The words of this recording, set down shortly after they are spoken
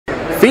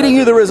Feeding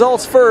you the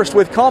results first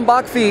with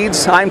Kalmbach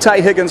Feeds. I'm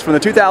Ty Higgins from the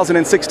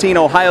 2016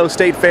 Ohio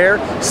State Fair.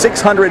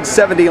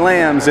 670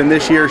 lambs in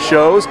this year's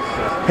shows.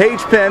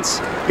 Paige Pence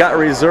got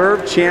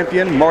reserve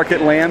champion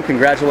market lamb.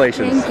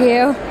 Congratulations. Thank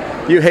you.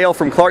 You hail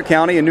from Clark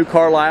County in New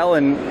Carlisle,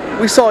 and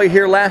we saw you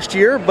here last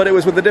year, but it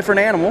was with a different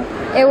animal.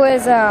 It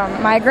was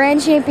my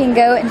grand champion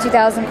goat in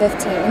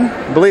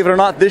 2015. Believe it or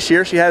not, this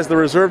year she has the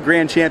reserve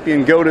grand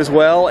champion goat as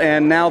well,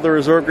 and now the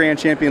reserve grand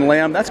champion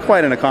lamb. That's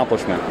quite an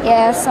accomplishment.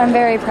 Yes, I'm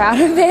very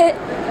proud of it.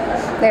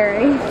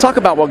 Very. Talk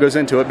about what goes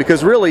into it,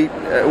 because really,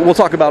 we'll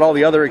talk about all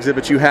the other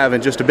exhibits you have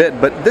in just a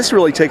bit, but this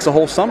really takes a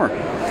whole summer.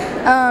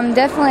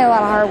 Definitely a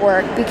lot of hard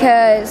work,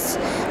 because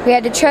we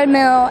had to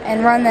treadmill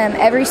and run them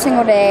every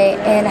single day,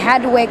 and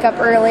had to wake up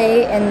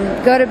early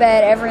and go to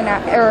bed every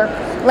night, or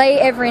late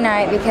every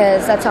night,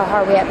 because that's how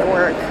hard we had to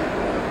work.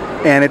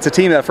 And it's a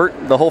team effort.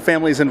 The whole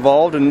family's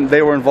involved, and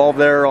they were involved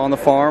there on the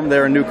farm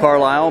there in New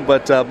Carlisle,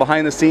 but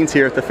behind the scenes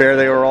here at the fair,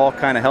 they were all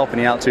kind of helping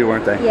you out too,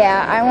 weren't they?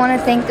 Yeah, I want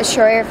to thank the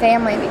Schroyer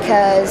family,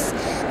 because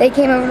they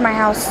came over to my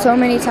house so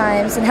many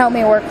times and helped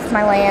me work with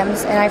my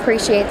lambs, and I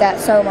appreciate that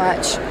so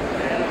much.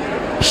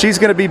 She's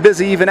going to be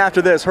busy even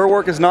after this. Her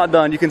work is not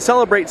done. You can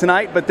celebrate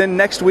tonight, but then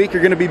next week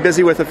you're going to be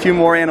busy with a few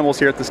more animals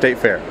here at the State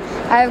Fair.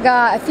 I've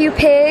got a few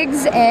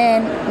pigs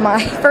and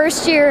my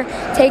first year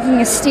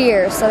taking a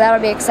steer, so that'll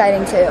be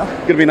exciting too. It's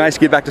going to be nice to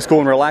get back to school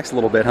and relax a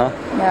little bit, huh?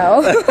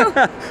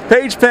 No.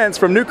 Paige Pence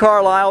from New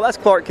Carlisle, that's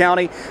Clark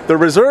County, the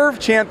reserve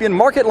champion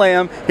market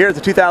lamb here at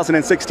the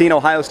 2016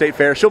 Ohio State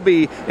Fair. She'll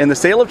be in the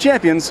Sale of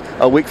Champions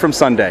a week from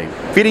Sunday.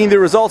 Feeding you the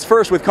results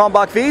first with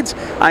Kalmbach Feeds,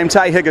 I'm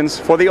Ty Higgins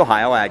for the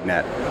Ohio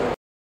AgNet.